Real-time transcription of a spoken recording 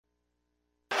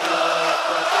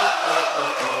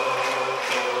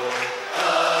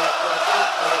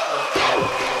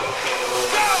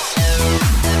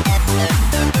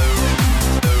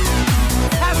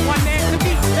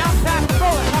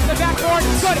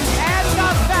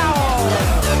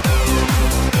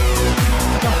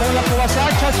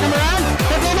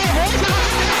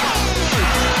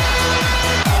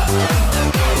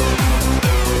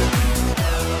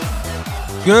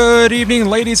Good evening,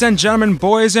 ladies and gentlemen,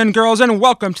 boys and girls, and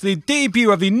welcome to the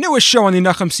debut of the newest show on the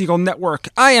Nachum Segal Network.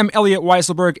 I am Elliot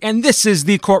Weiselberg, and this is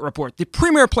the Court Report, the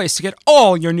premier place to get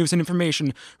all your news and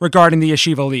information regarding the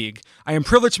Yeshiva League. I am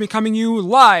privileged to be coming to you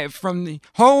live from the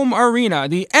home arena,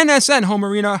 the NSN home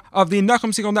arena of the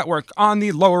Nachum Segal Network on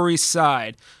the Lower East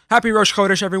Side. Happy Rosh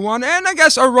Chodesh, everyone, and I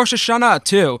guess a Rosh Hashanah,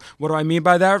 too. What do I mean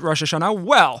by that, Rosh Hashanah?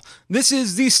 Well, this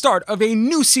is the start of a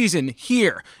new season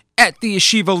here at the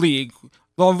Yeshiva League.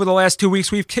 Over the last 2 weeks,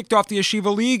 we've kicked off the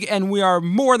Yeshiva League, and we are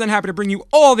more than happy to bring you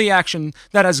all the action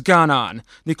that has gone on.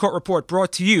 The Court Report,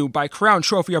 brought to you by Crown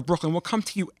Trophy of Brooklyn, will come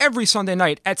to you every Sunday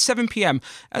night at 7 p.m.,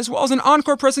 as well as an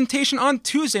encore presentation on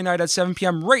Tuesday night at 7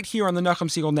 p.m. right here on the Nachum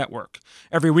Segal Network.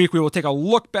 Every week, we will take a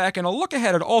look back and a look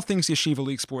ahead at all things Yeshiva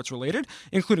League sports related,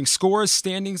 including scores,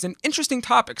 standings, and interesting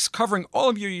topics covering all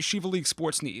of your Yeshiva League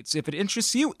sports needs. If it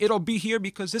interests you, it'll be here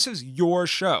because this is your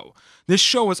show. This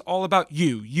show is all about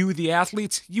you the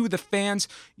athletes, you the fans,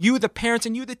 you the parents,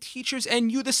 and you the teachers,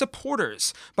 and you the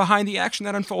supporters behind the action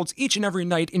that unfolds each and every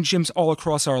night in gyms all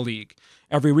across our league.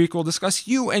 Every week we'll discuss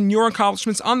you and your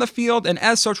accomplishments on the field, and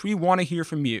as such, we want to hear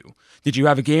from you. Did you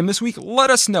have a game this week? Let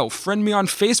us know. Friend me on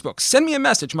Facebook. Send me a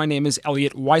message. My name is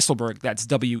Elliot Weiselberg. That's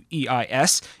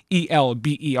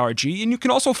Weiselberg, and you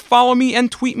can also follow me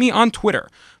and tweet me on Twitter.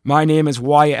 My name is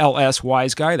YLS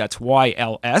Wiseguy. That's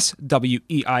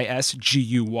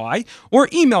YLSWEISGUY. Or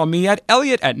email me at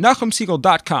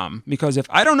elliot@nachumsegal.com, because if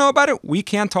I don't know about it, we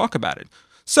can't talk about it.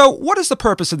 So what is the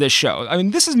purpose of this show? I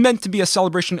mean, this is meant to be a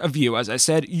celebration of you, as I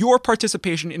said, your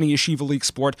participation in a Yeshiva League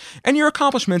sport, and your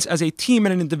accomplishments as a team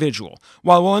and an individual.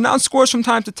 While we'll announce scores from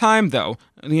time to time, though,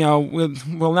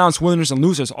 we'll announce winners and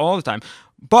losers all the time.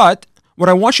 But what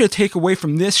I want you to take away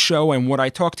from this show and what I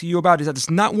talk to you about is that it's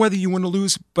not whether you win or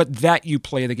lose, but that you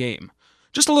play the game.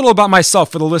 Just a little about myself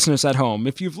for the listeners at home.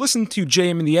 If you've listened to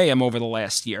JM in the AM over the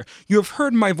last year, you have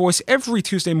heard my voice every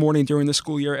Tuesday morning during the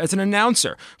school year as an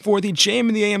announcer for the JM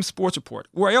in the AM Sports Report,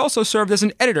 where I also served as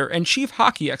an editor and chief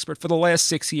hockey expert for the last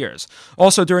 6 years.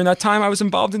 Also, during that time, I was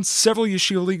involved in several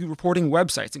Yeshiva League reporting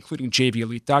websites, including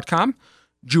JVElite.com,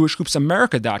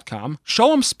 JewishHoopsAmerica.com,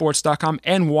 ShalomSports.com,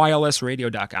 and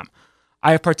YLSRadio.com.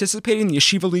 I have participated in the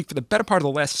Yeshiva League for the better part of the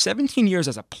last 17 years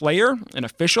as a player, an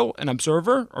official, an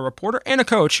observer, a reporter, and a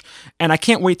coach, and I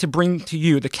can't wait to bring to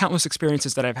you the countless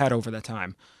experiences that I've had over that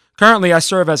time. Currently, I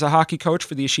serve as a hockey coach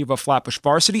for the Yeshiva Flatbush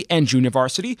Varsity and Junior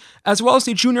Varsity, as well as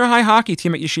the junior high hockey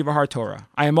team at Yeshiva Har Torah.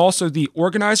 I am also the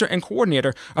organizer and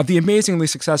coordinator of the amazingly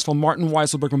successful Martin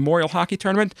Weiselberg Memorial Hockey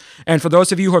Tournament, and for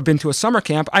those of you who have been to a summer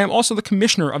camp, I am also the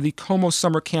commissioner of the Como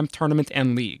Summer Camp Tournament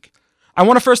and League. I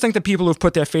want to first thank the people who have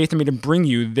put their faith in me to bring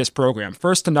you this program.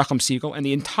 First to Nachum Segal and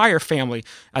the entire family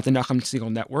at the Nachum Segal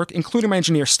Network, including my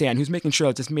engineer Stan, who's making sure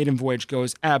that this maiden voyage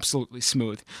goes absolutely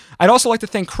smooth. I'd also like to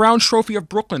thank Crown Trophy of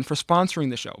Brooklyn for sponsoring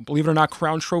the show. Believe it or not,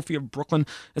 Crown Trophy of Brooklyn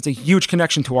is a huge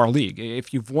connection to our league.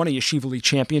 If you've won a Yeshiva League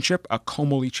championship, a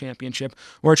Como League championship,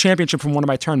 or a championship from one of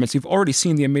my tournaments, you've already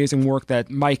seen the amazing work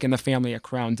that Mike and the family at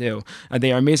Crown do.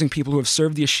 They are amazing people who have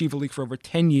served the Yeshiva League for over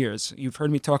 10 years. You've heard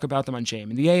me talk about them on JM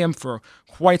in the AM for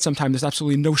quite some time. There's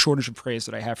absolutely no shortage of praise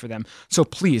that I have for them. So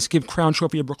please give Crown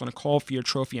Trophy of Brooklyn a call for your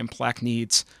trophy and plaque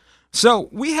needs. So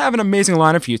we have an amazing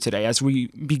lineup for you today as we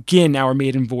begin our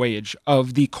maiden voyage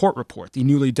of the Court Report, the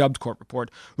newly dubbed Court Report.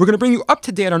 We're going to bring you up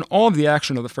to date on all of the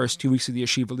action of the first 2 weeks of the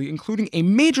Yeshiva League, including a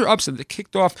major upset that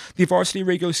kicked off the varsity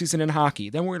regular season in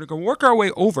hockey. Then we're going to go work our way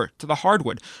over to the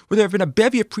hardwood, where there have been a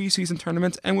bevy of preseason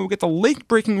tournaments, and we'll get the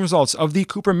late-breaking results of the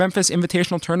Cooper Memphis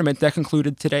Invitational Tournament that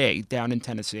concluded today down in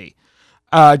Tennessee.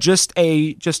 Just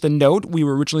a note, we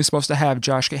were originally supposed to have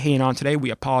Josh Kahane on today. We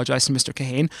apologize to Mr.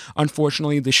 Kahane.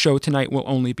 Unfortunately, the show tonight will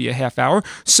only be a half hour,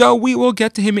 so we will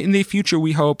get to him in the future,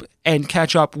 we hope, and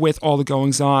catch up with all the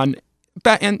goings-on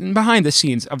and behind the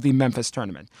scenes of the Memphis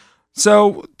tournament.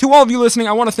 So, to all of you listening,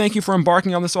 I want to thank you for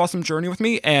embarking on this awesome journey with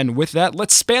me, and with that,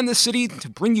 let's span the city to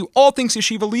bring you all things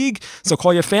Yeshiva League. So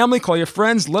call your family, call your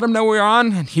friends, let them know we're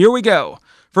on, and here we go.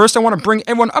 First, I want to bring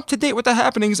everyone up to date with the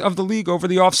happenings of the league over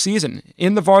the off-season.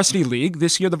 In the Varsity League,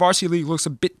 this year the Varsity League looks a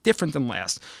bit different than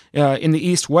last. In the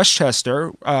East,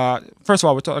 Westchester, first of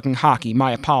all, we're talking hockey,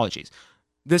 my apologies.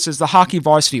 This is the Hockey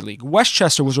Varsity League.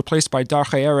 Westchester was replaced by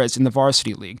Darchei Erez in the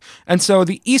Varsity League. And so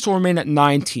the East will remain at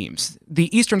 9 teams. The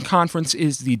Eastern Conference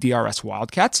is the DRS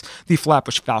Wildcats, the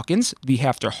Flatbush Falcons, the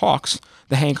Hafter Hawks,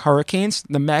 the Hank Hurricanes,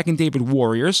 the Magen David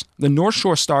Warriors, the North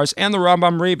Shore Stars, and the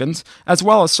Rambam Ravens, as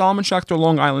well as Solomon Schechter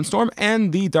Long Island Storm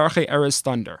and the Darchei Erez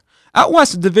Thunder. Out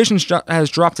west, the division has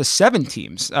dropped to 7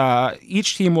 teams.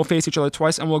 Each team will face each other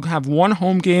twice and will have one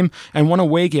home game and one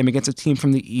away game against a team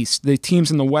from the east. The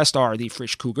teams in the west are the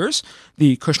Frisch Cougars,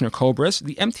 the Kushner Cobras,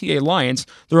 the MTA Lions,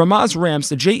 the Ramaz Rams,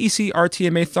 the JEC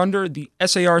RTMA Thunder, the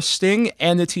SAR Sting,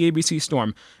 and the TABC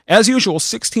Storm. As usual,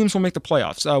 6 teams will make the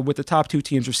playoffs, with the top 2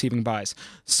 teams receiving byes.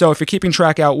 So if you're keeping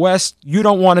track out west, you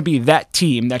don't want to be that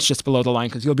team that's just below the line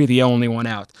because you'll be the only one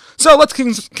out. So let's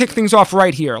kick things off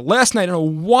right here. Last night, in a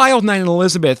wild night in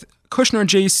Elizabeth, Kushner and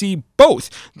JC, both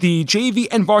the JV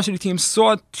and varsity teams,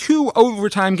 saw 2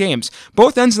 overtime games.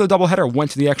 Both ends of the doubleheader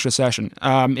went to the extra session.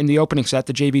 In the opening set,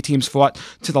 the JV teams fought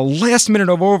to the last minute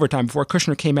of overtime before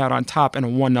Kushner came out on top in a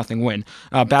 1-0 win.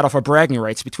 Battle for bragging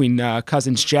rights between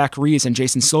cousins Jack Rees and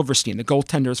Jason Silverstein, the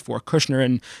goaltenders for Kushner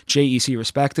and JEC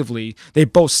respectively. They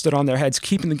both stood on their heads,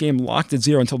 keeping the game locked at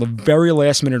 0 until the very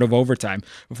last minute of overtime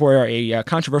before a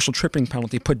controversial tripping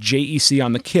penalty put JEC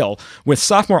on the kill, with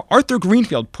sophomore Arthur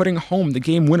Greenfield putting home the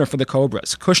game winner for the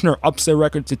Cobras. Kushner ups their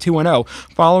record to 2-0,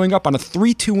 following up on a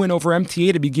 3-2 win over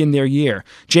MTA to begin their year.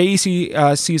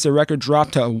 JEC sees their record drop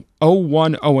to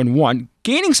 0-1-0-1,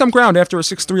 gaining some ground after a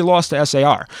 6-3 loss to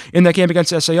SAR. In that game against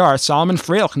SAR, Solomon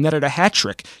Freilich netted a hat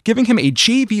trick, giving him a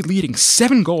JV leading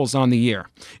 7 goals on the year.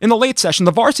 In the late session,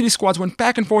 the varsity squads went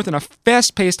back and forth in a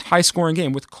fast-paced, high-scoring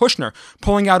game, with Kushner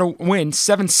pulling out a win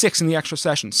 7-6 in the extra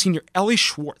session. Senior Ellie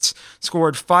Schwartz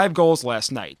scored 5 goals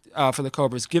last night for the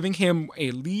Cobras, giving him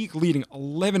a league-leading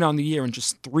 11 on the year in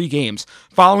just 3 games,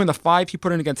 following the 5 he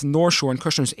put in against North Shore in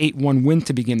Kushner's 8-1 win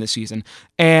to begin the season.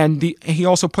 And he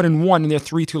also put in 1 in their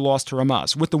 3-2 loss to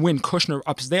Ramaz. With the win, Kushner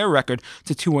ups their record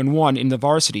to 2-1 in the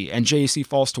varsity, and JC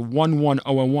falls to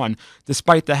 1-1-0-1,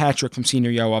 despite the hat trick from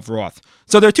senior Yoav Roth.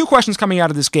 So there are 2 questions coming out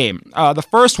of this game. The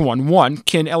first one,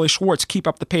 can Ellie Schwartz keep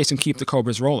up the pace and keep the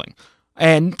Cobras rolling?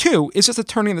 And 2, is this a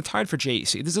turning the tide for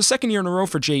JEC? This is the second year in a row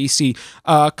for JEC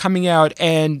coming out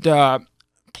and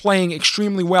playing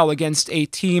extremely well against a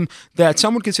team that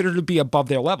some would consider to be above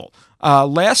their level.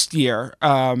 Last year,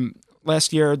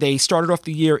 they started off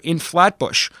the year in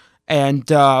Flatbush and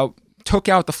took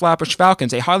out the Flatbush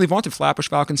Falcons, a highly vaunted Flatbush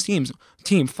Falcons team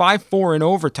 5-4 in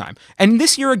overtime. And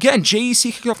this year again,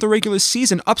 JEC kicked off the regular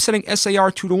season, upsetting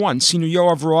SAR 2-1. Senior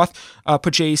Yoav Roth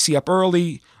put JEC up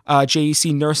early.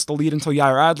 JEC nursed the lead until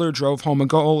Yair Adler drove home a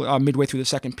goal midway through the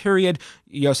second period.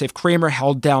 Yosef Kramer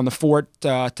held down the fort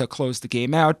to close the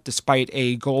game out, despite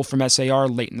a goal from SAR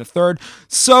late in the third.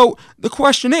 So the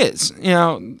question is,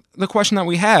 the question that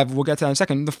we have, we'll get to that in a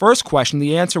second. The first question,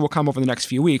 the answer will come over the next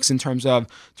few weeks in terms of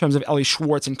Ellie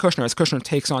Schwartz and Kushner, as Kushner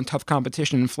takes on tough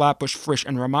competition in Flatbush, Frisch,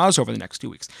 and Ramaz over the next 2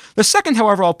 weeks. The second,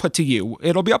 however, I'll put to you,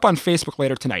 it'll be up on Facebook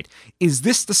later tonight. Is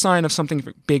this the sign of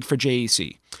something big for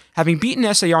JEC? Having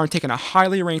beaten SAR and taken a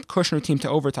highly ranked Kushner team to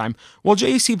overtime, will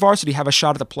JEC varsity have a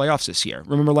shot at the playoffs this year?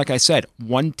 Remember, like I said,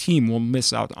 1 team will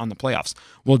miss out on the playoffs.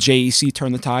 Will JEC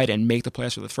turn the tide and make the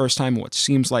playoffs for the first time in what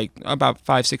seems like about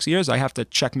 5-6 years? I have to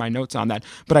check my notes on that,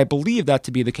 but I believe that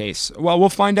to be the case. Well, we'll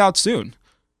find out soon.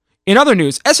 In other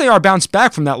news, SAR bounced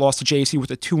back from that loss to JEC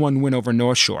with a 2-1 win over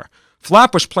North Shore.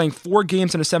 Flatbush, playing 4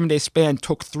 games in a 7-day span,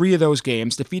 took 3 of those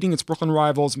games, defeating its Brooklyn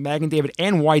rivals Magen David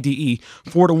and YDE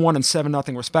 4-1 and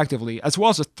 7-0 respectively, as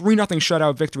well as a 3-0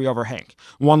 shutout victory over Hank.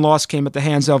 One loss came at the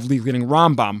hands of league-leading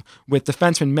Rambam, with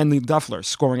defenseman Menli Duffler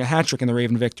scoring a hat-trick in the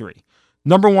Raven victory.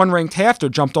 Number 1 ranked Hafter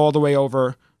jumped all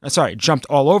over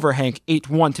Hank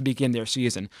 8-1 to begin their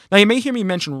season. Now, you may hear me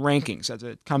mention rankings as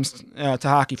it comes to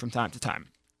hockey from time to time.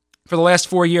 For the last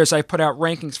 4 years, I've put out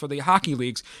rankings for the hockey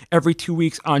leagues every 2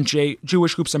 weeks on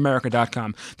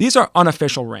JewishHoopsAmerica.com. These are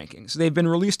unofficial rankings. They've been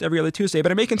released every other Tuesday,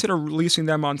 but I may consider releasing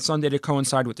them on Sunday to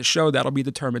coincide with the show. That'll be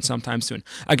determined sometime soon.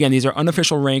 Again, these are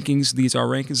unofficial rankings. These are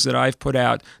rankings that I've put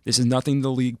out. This is nothing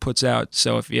the league puts out,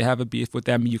 so if you have a beef with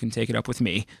them, you can take it up with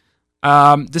me.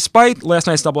 Despite last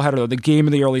night's doubleheader, though, the game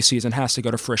of the early season has to go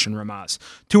to Frisch and Ramaz.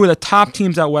 2 of the top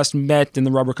teams out west met in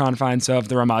the rubber confines of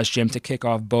the Ramaz gym to kick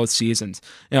off both seasons.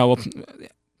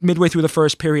 Midway through the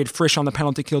first period, Frisch on the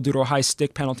penalty kill due to a high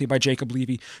stick penalty by Jacob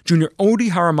Levy. Junior Odi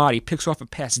Haramati picks off a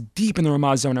pass deep in the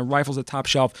Ramaz zone and rifles a top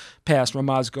shelf past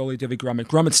Ramaz goalie David Grummett.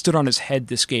 Grummett stood on his head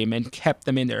this game and kept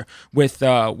them in there with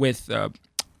Ramaz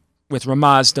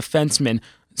defenseman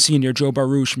senior Joe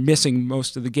Baruch missing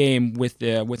most of the game with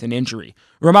an injury.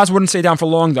 Ramaz wouldn't stay down for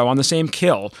long, though. On the same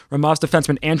kill, Ramaz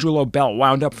defenseman Andrew Lobel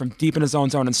wound up from deep in his own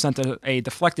zone and sent a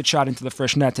deflected shot into the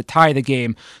Frisch net to tie the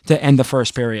game to end the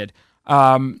first period.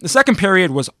 The second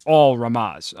period was all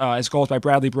Ramaz, as goals by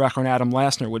Bradley Brecker and Adam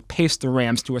Lassner would pace the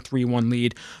Rams to a 3-1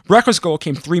 lead. Brecker's goal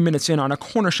came 3 minutes in on a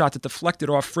corner shot that deflected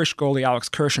off Frisch goalie Alex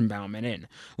Kirschenbaum and in.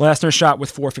 Lassner's shot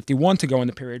with 4:51 to go in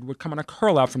the period would come on a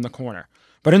curl out from the corner.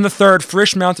 But in the third,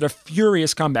 Frisch mounted a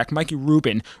furious comeback. Mikey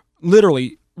Rubin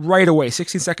literally right away,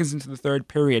 16 seconds into the third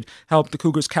period, helped the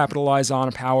Cougars capitalize on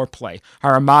a power play.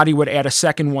 Haramadi would add a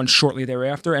second one shortly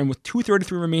thereafter, and with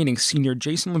 2:33 remaining, senior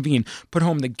Jason Levine put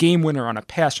home the game winner on a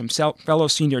pass from fellow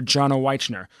senior Jono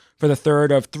Weichner for the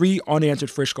third of 3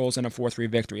 unanswered Frisch goals and a 4-3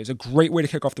 victory. It was a great way to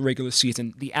kick off the regular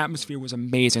season. The atmosphere was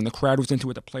amazing. The crowd was into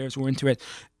it. The players were into it.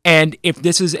 And if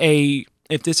this is a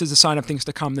sign of things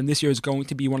to come, then this year is going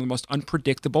to be one of the most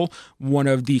unpredictable, one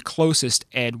of the closest,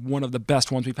 and one of the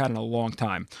best ones we've had in a long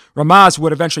time. Ramaz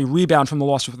would eventually rebound from the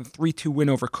loss with a 3-2 win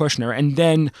over Kushner, and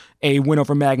then a win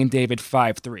over Magen David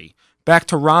 5-3. Back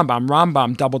to Rambam.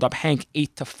 Rambam doubled up Hank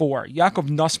 8-4. Yaakov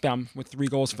Nussbaum with 3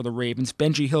 goals for the Ravens.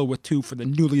 Benji Hill with 2 for the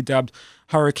newly dubbed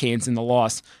Hurricanes in the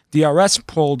loss. DRS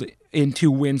pulled in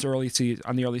 2 wins on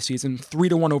the early season,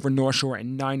 3-1 over North Shore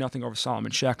and 9-0 over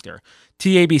Solomon Schechter.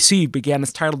 TABC began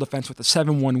its title defense with a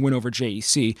 7-1 win over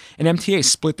JEC, and MTA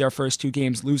split their first 2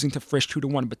 games, losing to Frisch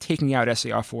 2-1, but taking out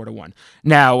SAR 4-1.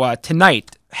 Now,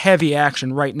 tonight, heavy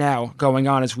action right now going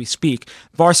on as we speak.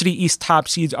 Varsity East top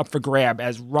seeds up for grab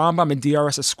as Rambam and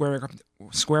DRS are squaring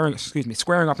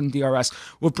up in DRS.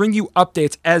 We'll bring you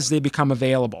updates as they become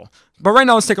available. But right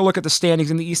now, let's take a look at the standings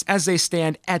in the East as they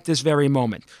stand at this very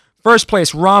moment. First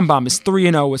place, Rambam is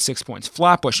 3-0 with 6 points.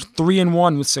 Flatbush,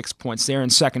 3-1 with 6 points. They're in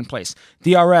second place.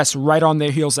 DRS right on their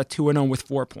heels at 2-0 with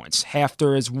 4 points.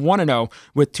 Hafter is 1-0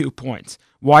 with 2 points.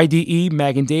 YDE,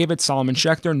 Magen David, Solomon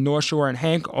Schechter, North Shore, and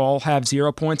Hank all have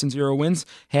 0 points and 0 wins.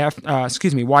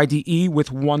 YDE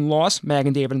with 1 loss.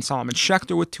 Magen David and Solomon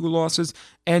Schechter with 2 losses.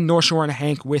 And North Shore and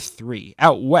Hank with 3.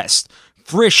 Out west,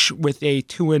 Frisch with a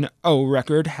 2-0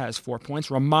 record has 4 points.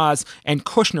 Ramaz and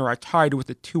Kushner are tied with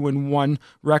a 2-1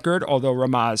 record, although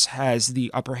Ramaz has the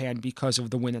upper hand because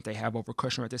of the win that they have over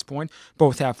Kushner at this point.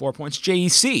 Both have 4 points.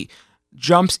 JEC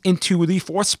jumps into the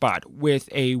 4th spot with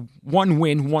a 1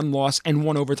 win, 1 loss, and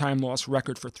 1 overtime loss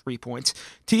record for 3 points.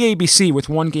 TABC with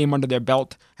 1 game under their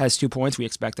belt has 2 points. We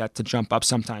expect that to jump up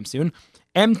sometime soon.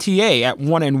 MTA at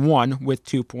 1-1 with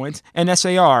 2 points, and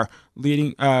SAR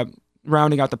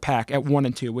rounding out the pack at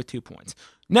 1-2 with 2 points.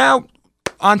 Now,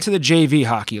 on to the JV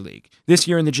Hockey League. This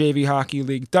year in the JV Hockey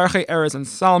League, Darche Erez and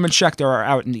Solomon Schechter are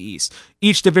out in the East.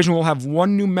 Each division will have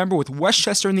 1 new member, with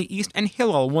Westchester in the East and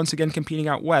Hillel once again competing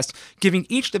out West, giving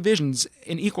each divisions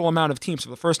an equal amount of teams for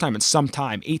the first time in some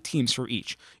time, 8 teams for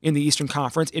each. In the Eastern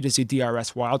Conference, it is the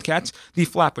DRS Wildcats, the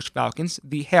Flatbush Falcons,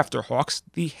 the Hafter Hawks,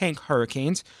 the Hank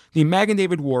Hurricanes, the Magen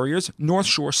David Warriors, North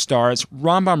Shore Stars,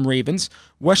 Rambam Ravens,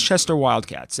 Westchester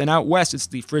Wildcats. And out West, it's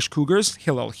the Frisch Cougars,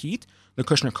 Hillel Heat, the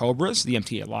Kushner Cobras, the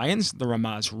MTA Lions, the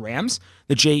Ramaz Rams,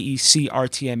 the JEC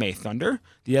RTMA Thunder,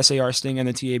 the SAR Sting, and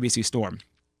the TABC Storm.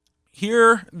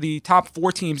 Here, the top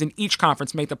 4 teams in each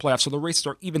conference make the playoffs, so the races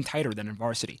are even tighter than in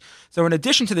varsity. So in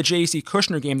addition to the JEC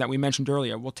Kushner game that we mentioned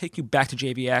earlier, we'll take you back to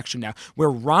JV action now, where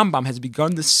Rambam has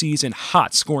begun the season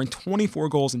hot, scoring 24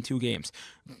 goals in 2 games.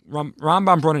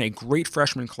 Rambam brought in a great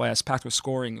freshman class packed with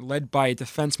scoring, led by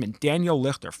defenseman Daniel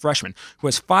Lichter, freshman, who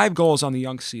has 5 goals on the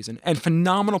young season, and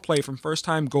phenomenal play from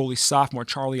first-time goalie sophomore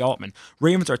Charlie Altman.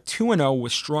 Ravens are 2-0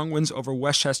 with strong wins over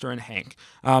Westchester and Hank.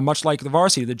 Much like the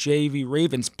varsity, the JV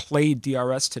Ravens played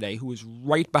DRS today, who is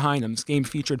right behind them. This game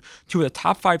featured 2 of the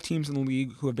top 5 teams in the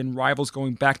league who have been rivals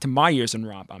going back to my years in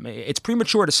Rambam. It's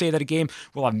premature to say that a game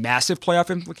will have massive playoff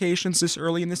implications this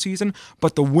early in the season,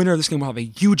 but the winner of this game will have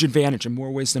a huge advantage in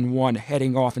more ways than one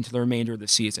heading off into the remainder of the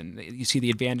season. You see the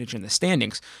advantage in the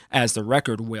standings, as the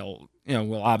record will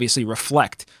obviously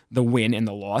reflect the win and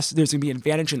the loss. There's going to be an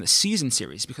advantage in the season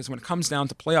series, because when it comes down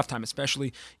to playoff time,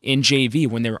 especially in JV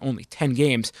when there are only 10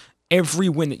 games, every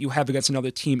win that you have against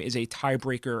another team is a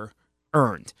tiebreaker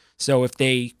earned. So if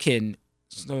the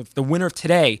winner of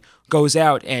today goes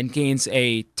out and gains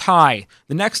a tie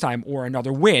the next time, or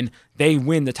another win, they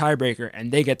win the tiebreaker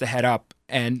and they get the head up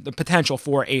and the potential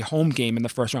for a home game in the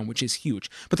first round, which is huge.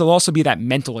 But there'll also be that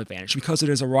mental advantage because it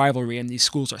is a rivalry and these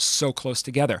schools are so close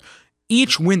together.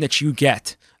 Each win that you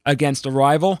get against a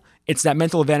rival, it's that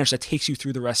mental advantage that takes you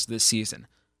through the rest of the season.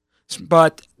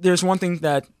 But there's one thing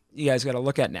that you guys got to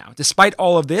look at now. Despite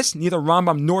all of this, neither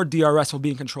Rambam nor DRS will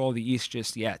be in control of the East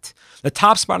just yet. The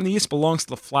top spot in the East belongs to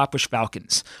the Flatbush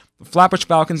Falcons. The Flatbush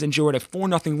Falcons enjoyed a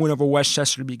 4-0 win over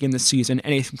Westchester to begin the season,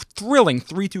 and a thrilling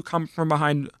 3-2 come from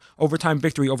behind overtime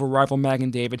victory over rival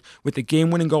Magen David, with the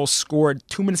game-winning goal scored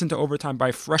 2 minutes into overtime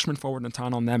by freshman forward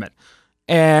Nathaniel Nemeth.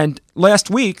 And last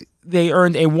week, they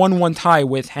earned a 1-1 tie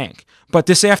with Hank. But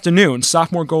this afternoon,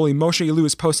 sophomore goalie Moshe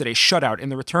Lewis posted a shutout in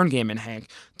the return game in Hank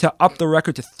to up the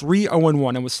record to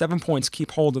 3-0-1 and with 7 points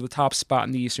keep hold of the top spot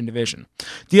in the Eastern Division.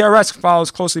 DRS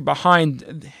follows closely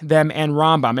behind them and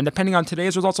Rambam, and depending on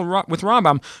today's results with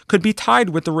Rambam, could be tied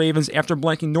with the Ravens after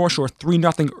blanking North Shore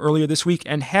 3-0 earlier this week,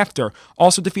 and Hefter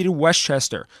also defeated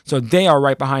Westchester, so they are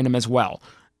right behind them as well.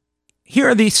 Here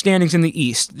are the standings in the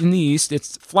East. In the East,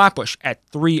 it's Flatbush at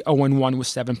 3-0-1 with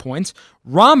 7 points.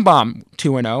 Rambam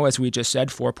 2-0, as we just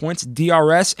said, 4 points.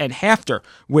 DRS and Hafter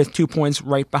with 2 points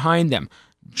right behind them.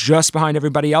 Just behind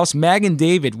everybody else, Mag and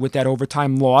David with that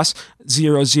overtime loss,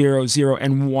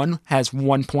 0-0-0-1, has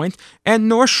 1 point. And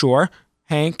North Shore,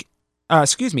 Hank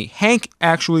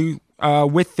actually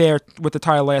with the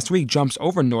tie last week, jumps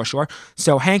over North Shore.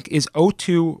 So Hank is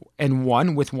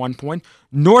 0-2-1 with 1 point.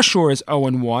 North Shore is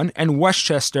 0-1, and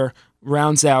Westchester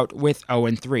rounds out with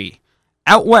 0-3.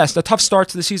 Out west, a tough start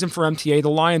to the season for MTA. The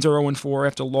Lions are 0-4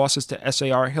 after losses to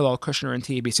SAR, Hillel, Kushner, and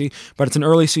TABC, but it's an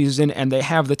early season, and they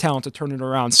have the talent to turn it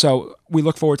around, so we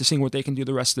look forward to seeing what they can do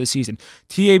the rest of the season.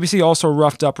 TABC also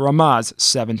roughed up Ramaz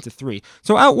 7-3.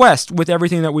 So out west, with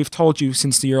everything that we've told you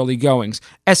since the early goings,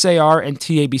 SAR and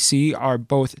TABC are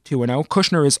both 2-0.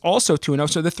 Kushner is also 2-0,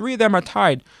 so the three of them are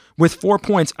tied with 4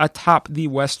 points atop the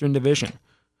Western Division.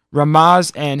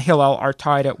 Ramaz and Hillel are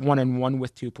tied at 1-1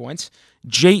 with 2 points.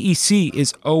 JEC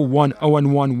is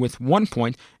 0-1 with 1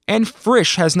 point, and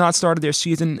Frisch has not started their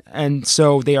season, and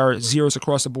so they are zeros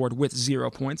across the board with 0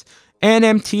 points. And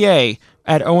MTA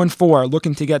at 0-4,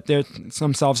 looking to get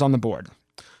themselves on the board.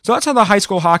 So that's how the high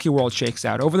school hockey world shakes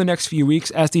out. Over the next few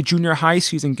weeks, as the junior high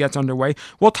season gets underway,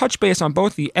 we'll touch base on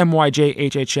both the MYJ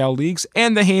HHL leagues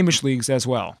and the Hamish leagues as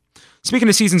well. Speaking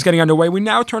of seasons getting underway, we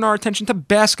now turn our attention to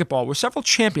basketball, where several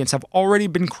champions have already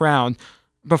been crowned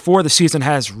before the season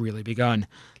has really begun.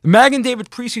 The Mag and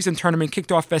David preseason tournament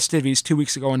kicked off festivities 2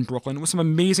 weeks ago in Brooklyn with some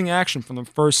amazing action from the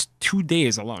first 2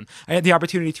 days alone. I had the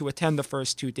opportunity to attend the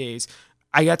first 2 days.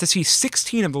 I got to see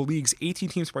 16 of the league's 18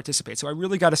 teams participate, so I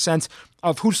really got a sense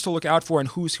of who's to look out for and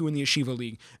who's who in the Yeshiva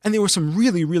League. And there were some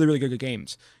really, really, really good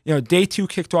games. Day 2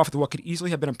 kicked off with what could easily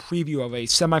have been a preview of a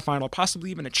semifinal,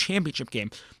 possibly even a championship game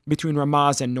between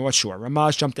Ramaz and North Shore.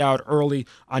 Ramaz jumped out early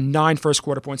on 9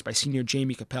 first-quarter points by senior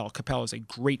Jamie Capel. Capel is a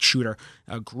great shooter,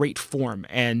 a great form,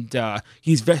 and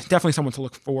he's definitely someone to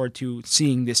look forward to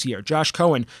seeing this year. Josh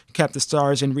Kahane kept the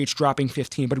Stars in reach, dropping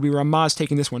 15, but it'll be Ramaz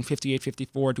taking this one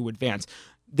 58-54 to advance.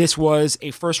 This was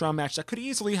a first-round match that could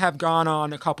easily have gone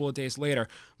on a couple of days later,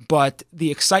 but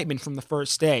the excitement from the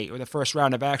first day, or the first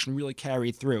round of action, really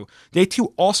carried through. Day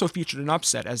 2 also featured an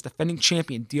upset as defending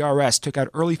champion DRS took out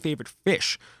early favorite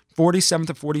Fish,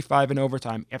 47-45 in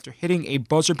overtime, after hitting a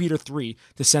buzzer-beater 3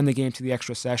 to send the game to the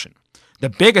extra session. The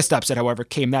biggest upset, however,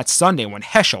 came that Sunday when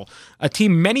Heschel, a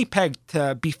team many pegged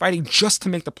to be fighting just to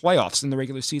make the playoffs in the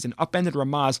regular season, upended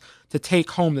Ramaz to take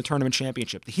home the tournament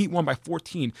championship. The Heat won by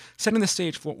 14, setting the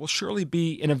stage for what will surely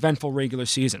be an eventful regular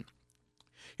season.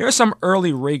 Here are some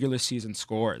early regular season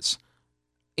scores.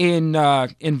 In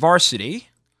varsity,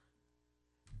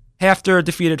 Hafter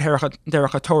defeated Derek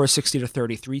HaTorah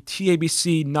 60-33.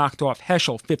 TABC knocked off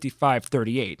Heschel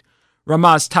 55-38.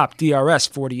 Ramaz topped DRS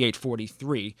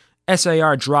 48-43.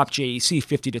 SAR dropped JEC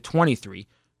 50-23.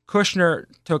 Kushner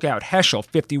took out Heschel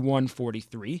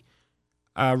 51-43.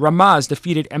 Ramaz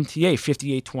defeated MTA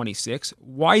 58-26.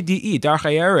 YDE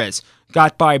Darchei Erez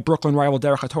got by Brooklyn rival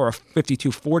Derek HaTorah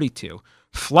 52-42.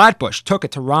 Flatbush took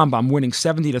it to Rambam, winning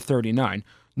 70-39.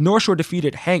 North Shore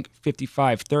defeated Hank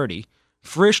 55-30.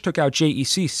 Frisch took out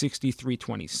JEC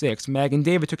 63-26. Mag and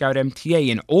David took out MTA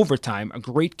in overtime, a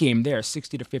great game there,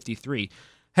 60-53.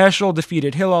 Heschel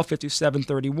defeated Hillel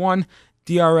 57-31.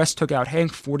 DRS took out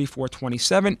Hank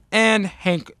 44-27, and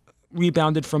Hank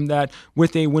rebounded from that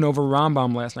with a win over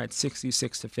Rambam last night,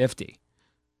 66-50.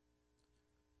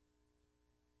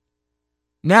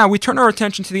 Now we turn our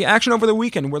attention to the action over the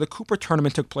weekend where the Cooper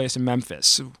tournament took place in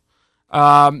Memphis.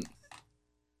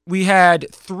 We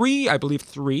had three.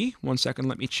 1 second,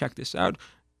 let me check this out.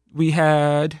 We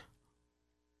had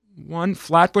one.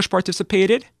 Flatbush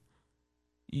participated.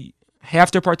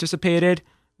 Hafter participated.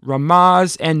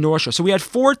 Ramaz and North Shore. So we had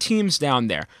 4 teams down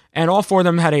there, and all 4 of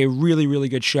them had a really, really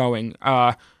good showing.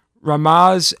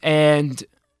 Ramaz and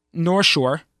North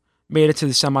Shore made it to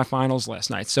the semifinals last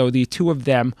night. So the 2 of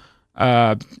them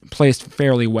placed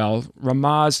fairly well.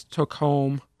 Ramaz took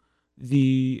home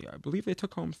I believe they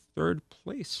took home 3rd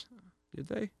place. Did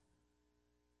they?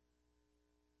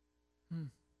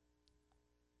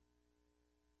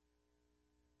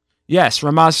 Yes,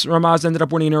 Ramaz ended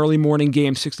up winning an early morning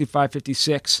game,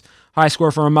 65-56. High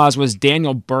score for Ramaz was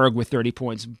Daniel Berg with 30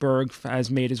 points. Berg has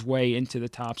made his way into the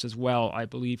tops as well. I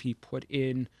believe he put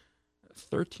in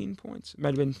 13 points. It might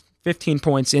have been 15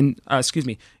 points in.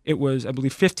 It was, I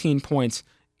believe, 15 points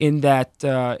in that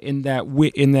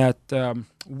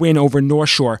win over North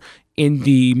Shore in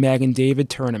the Magen David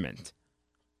tournament.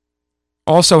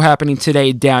 Also happening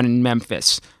today down in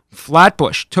Memphis,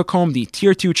 Flatbush took home the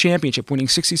Tier 2 championship, winning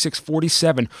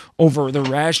 66-47 over the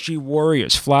Rajji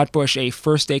Warriors. Flatbush, a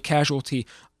first-day casualty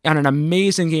on an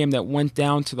amazing game that went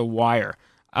down to the wire.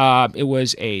 It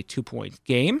was a 2-point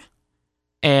game,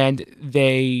 and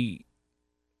they,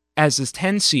 as the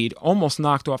 10 seed, almost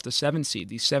knocked off the 7 seed.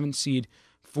 The 7 seed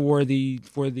for the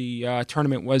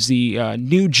tournament was the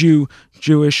New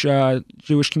Jewish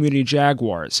Community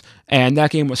Jaguars, and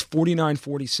that game was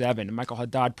 49-47. Michael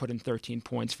Haddad put in 13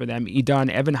 points for them.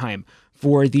 Edan Ebenheim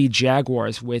for the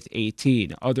Jaguars with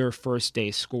 18. Other first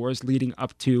day scores leading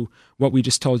up to what we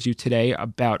just told you today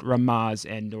about Ramaz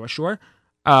and North Shore.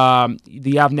 The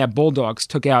Avnet Bulldogs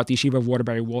took out the Yeshiva of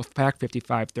Waterbury Wolfpack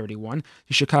 55-31.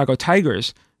 The Chicago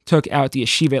Tigers took out the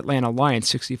Yeshiva Atlanta Lions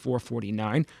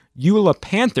 64-49. Eula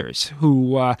Panthers,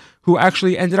 who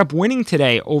actually ended up winning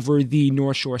today over the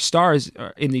North Shore Stars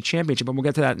in the championship, and we'll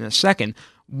get to that in a second,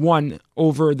 won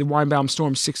over the Weinbaum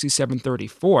Storm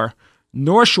 67-34.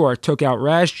 North Shore took out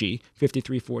Rajji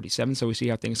 53-47, so we see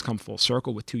how things come full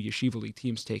circle with two Yeshiva League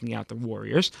teams taking out the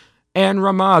Warriors. And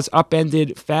Ramaz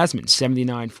upended Fasman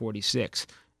 79-46.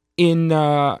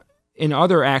 In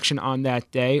other action on that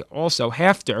day, also,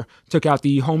 Hafter took out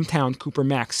the hometown Cooper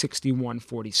Mac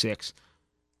 61-46.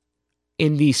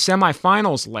 In the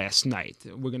semifinals last night,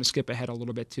 we're going to skip ahead a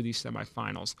little bit to the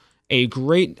semifinals. A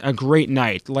great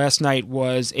night. Last night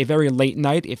was a very late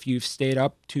night. If you've stayed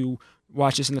up to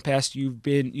watch this in the past, you've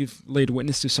laid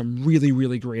witness to some really,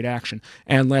 really great action.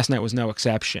 And last night was no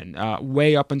exception.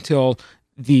 Way up until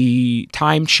the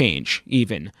time change,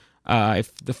 even.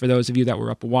 For those of you that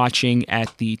were up watching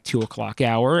at the 2 o'clock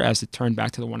hour, as it turned back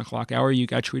to the 1 o'clock hour, you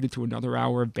got treated to another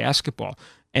hour of basketball.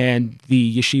 And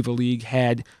the Yeshiva League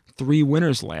had 3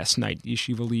 winners last night. The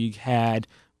Yeshiva League had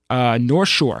North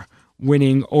Shore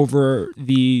winning over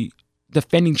the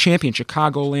defending champion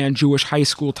Chicagoland Jewish High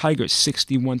School Tigers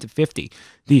 61-50.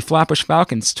 The Flatbush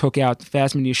Falcons took out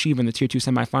Fasman Yeshiva in the Tier 2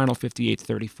 semifinal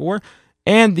 58-34.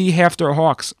 And the Hafter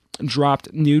Hawks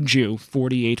dropped New Jew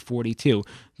 48-42.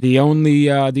 The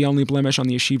only blemish on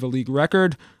the Yeshiva League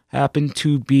record happened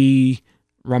to be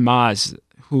Ramaz,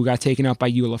 who got taken out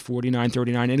by Eula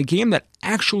 49-39 in a game that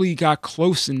actually got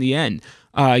close in the end.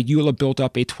 Eula built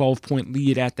up a 12-point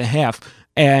lead at the half,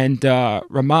 and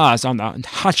Ramaz, on the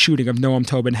hot shooting of Noam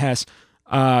Tobin Hess,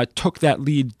 took that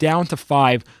lead down to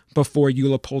 5 before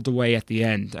Eula pulled away at the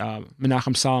end.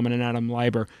 Menachem Solomon and Adam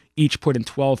Leiber each put in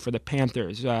 12 for the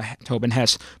Panthers. Tobin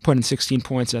Hess put in 16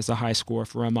 points as the high score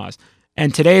for Ramaz.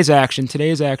 And today's action,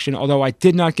 although I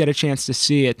did not get a chance to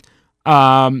see it,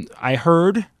 I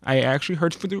actually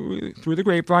heard through the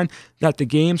grapevine that the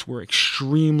games were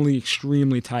extremely,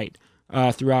 extremely tight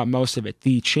throughout most of it.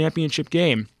 The championship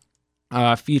game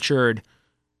featured,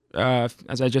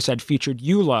 as I just said,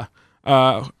 Eula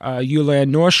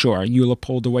and North Shore. Eula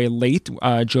pulled away late.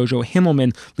 Jojo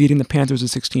Himmelman leading the Panthers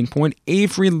with 16 points.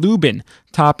 Avery Lubin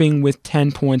topping with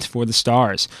 10 points for the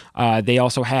Stars. They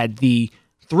also had the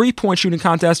 3-point shooting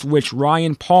contest, which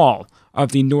Ryan Paul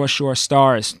of the North Shore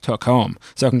Stars took home.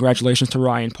 So congratulations to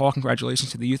Ryan Paul,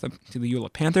 congratulations to the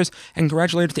Eula Panthers, and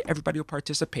congratulations to everybody who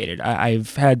participated.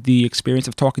 I've had the experience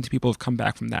of talking to people who've come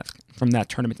back from that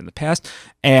tournament in the past,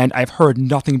 and I've heard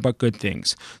nothing but good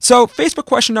things. So Facebook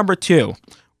question number 2: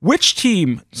 which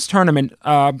team's tournament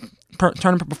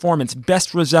performance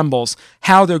best resembles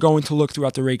how they're going to look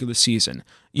throughout the regular season?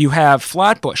 You have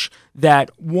Flatbush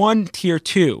that won Tier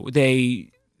 2.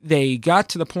 They got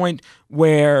to the point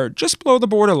where just below the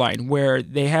borderline, where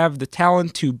they have the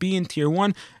talent to be in Tier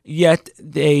 1, yet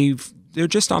they're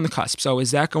just on the cusp. So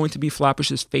is that going to be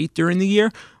Flatbush's fate during the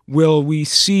year? Will we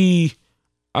see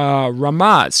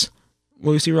Ramaz?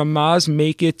 Will we see Ramaz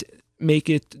make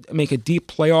a deep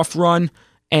playoff run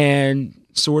and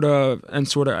sort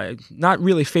of not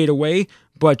really fade away,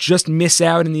 but just miss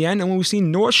out in the end? And will we see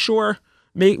North Shore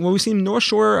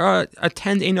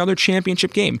attend another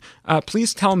championship game?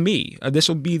 Please tell me. This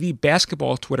will be the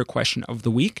basketball Twitter question of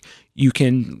the week. You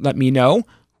can let me know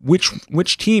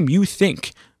which team you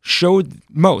think showed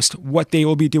most what they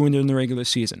will be doing during the regular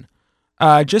season.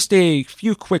 Just a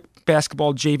few quick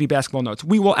JV basketball notes.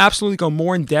 We will absolutely go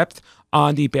more in depth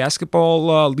on the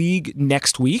basketball league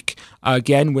next week.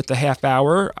 Again, with the half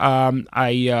hour,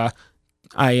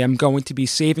 I am going to be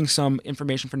saving some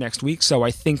information for next week, so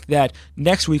I think that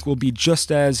next week will be just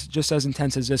as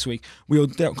intense as this week. We'll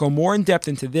go more in depth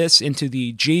into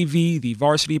the JV, the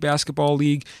varsity basketball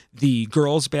league, the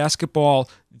girls basketball,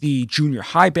 the junior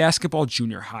high basketball,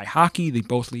 junior high hockey, the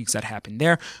both leagues that happen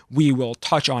there. We will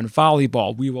touch on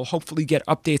volleyball. We will hopefully get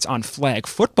updates on flag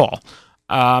football.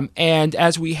 And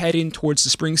as we head in towards the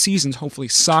spring seasons, hopefully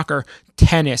soccer,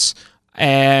 tennis,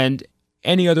 and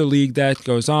any other league that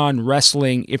goes on,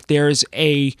 wrestling. If there's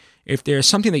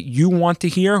something that you want to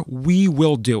hear, we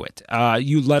will do it.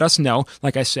 You let us know.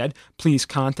 Like I said, please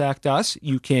contact us.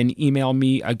 You can email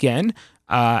me again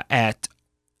at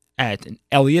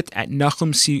Elliot at I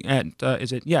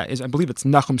believe it's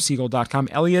NachumSiegel.com.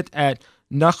 Elliot at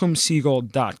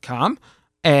NachumSiegel.com.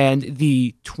 And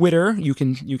the Twitter, you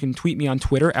can tweet me on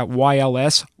Twitter at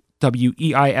YLSWEISGUY,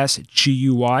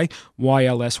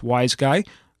 YLS Wise Guy.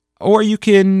 Or you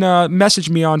can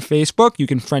message me on Facebook. You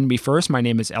can friend me first. My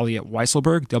name is Elliot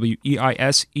Weiselberg,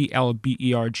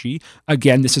 Weiselberg.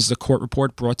 Again, this is the Court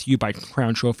Report brought to you by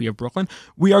Crown Trophy of Brooklyn.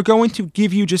 We are going to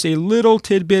give you just a little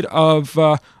tidbit of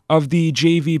the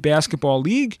JV Basketball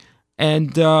League,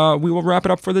 and we will wrap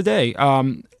it up for the day.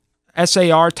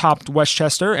 SAR topped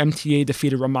Westchester. MTA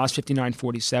defeated Ramaz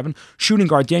 59-47. Shooting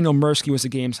guard Daniel Mirsky was the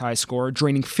game's high scorer,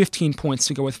 draining 15 points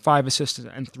to go with 5 assists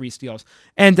and 3 steals.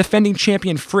 And defending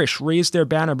champion Frisch raised their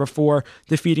banner before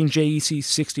defeating JEC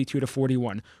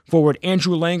 62-41. Forward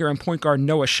Andrew Langer and point guard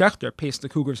Noah Schechter paced the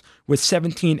Cougars with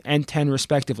 17 and 10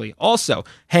 respectively. Also,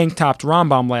 Hank topped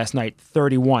Rambam last night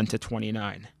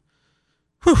 31-29.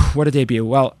 Whew, what a debut.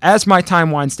 Well, as my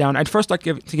time winds down, I'd first like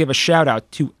to give a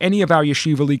shout-out to any of our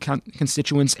Yeshiva League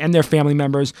constituents and their family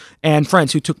members and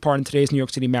friends who took part in today's New York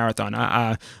City Marathon.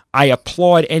 I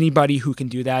applaud anybody who can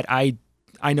do that. I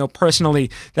know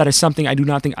personally that is something I do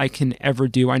not think I can ever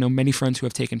do. I know many friends who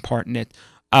have taken part in it.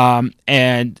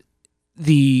 And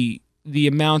the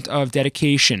amount of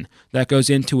dedication that goes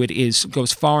into it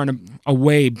goes far and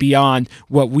away beyond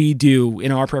what we do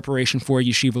in our preparation for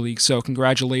Yeshiva League. So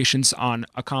congratulations on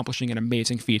accomplishing an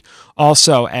amazing feat.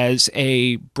 Also, as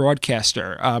a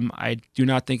broadcaster, I do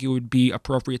not think it would be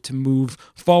appropriate to move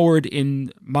forward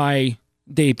in my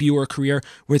debut or career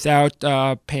without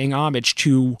paying homage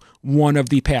to one of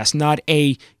the past. Not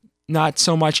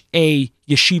so much a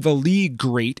Yeshiva League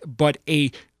great, but a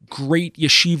great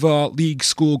Yeshiva League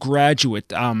school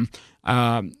graduate.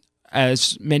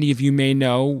 As many of you may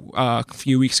know, a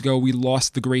few weeks ago we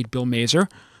lost the great Bill Mazer,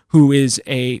 who was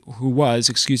a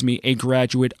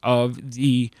graduate of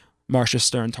the Marcia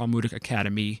Stern Talmudic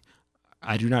Academy.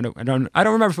 I don't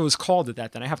remember if it was called it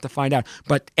that then. I have to find out.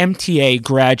 But MTA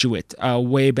graduate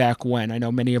way back when. I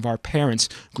know many of our parents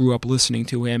grew up listening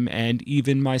to him, and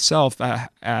even myself,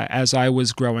 as I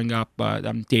was growing up,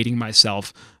 I'm dating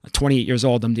myself, 28 years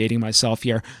old, I'm dating myself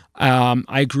here.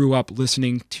 I grew up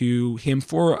listening to him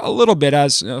for a little bit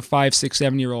as a 5, 6,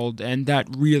 7-year-old, and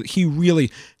he really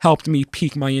helped me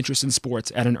pique my interest in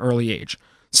sports at an early age.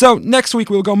 So next week,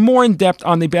 we'll go more in depth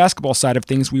on the basketball side of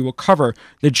things. We will cover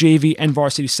the JV and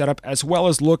varsity setup, as well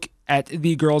as look at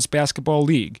the girls' basketball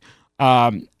league.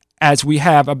 As we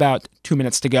have about 2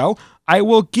 minutes to go, I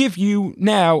will give you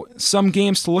now some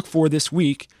games to look for this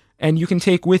week, and you can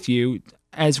take with you,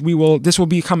 as this will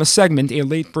become a segment, a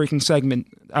late-breaking segment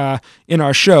in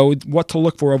our show, what to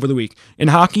look for over the week. In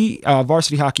hockey,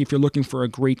 varsity hockey, if you're looking for a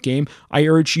great game, I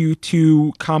urge you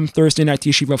to come Thursday night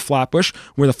to Yeshiva Flatbush,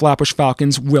 where the Flatbush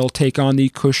Falcons will take on the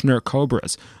Kushner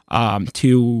Cobras.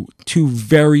 Two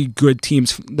very good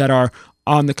teams that are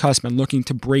on the cusp and looking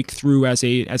to break through as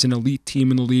an elite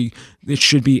team in the league. It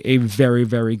should be a very,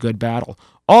 very good battle.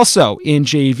 Also, in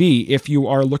JV, if you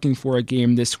are looking for a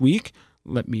game this week,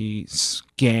 let me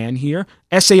scan here.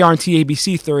 SAR and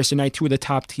TABC Thursday night, 2 of the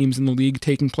top teams in the league,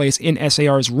 taking place in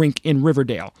SAR's rink in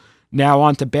Riverdale. Now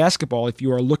on to basketball. If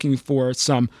you are looking for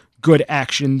some good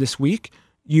action this week,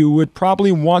 you would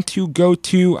probably want to go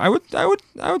to I would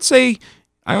say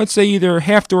either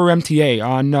Hafter or MTA.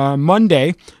 On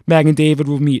Monday, Mag and David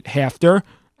will meet Hafter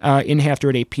in Hafter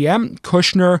at 8 p.m.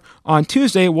 Kushner on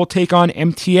Tuesday will take on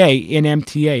MTA in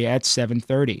MTA at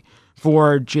 7:30.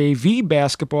 For JV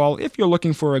basketball, if you're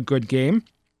looking for a good game,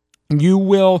 you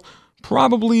will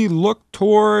probably look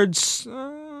towards...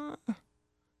 here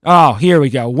we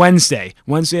go. Wednesday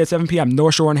at 7 p.m.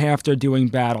 North Shore and Hafter doing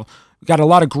battle. We've got a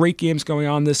lot of great games going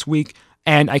on this week.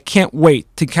 And I can't wait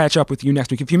to catch up with you next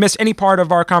week. If you missed any part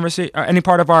of our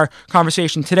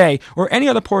conversation today, or any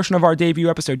other portion of our debut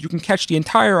episode, you can catch the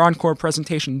entire encore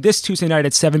presentation this Tuesday night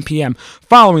at 7 p.m.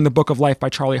 following The Book of Life by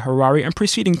Charlie Harari and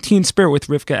preceding Teen Spirit with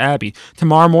Rivka Abbey.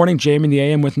 Tomorrow morning, JM in the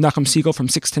AM with Nachum Siegel from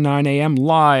 6 to 9 a.m.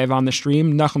 live on the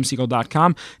stream,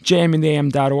 nachumsiegel.com,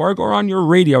 jmintheam.org, or on your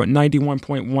radio at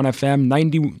 91.1 FM,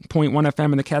 90.1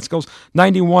 FM in the Catskills,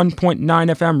 91.9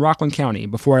 FM Rockland County.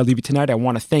 Before I leave you tonight, I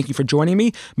want to thank you for joining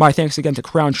me. My thanks again to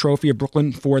Crown Trophy of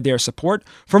Brooklyn for their support.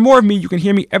 For more of me, you can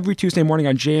hear me every Tuesday morning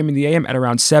on JM in the AM at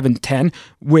around 7:10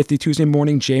 with the Tuesday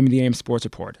morning JM in the AM Sports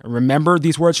Report. And remember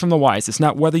these words from the wise. It's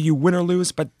not whether you win or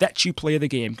lose, but that you play the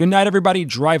game. Good night, everybody.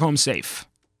 Drive home safe.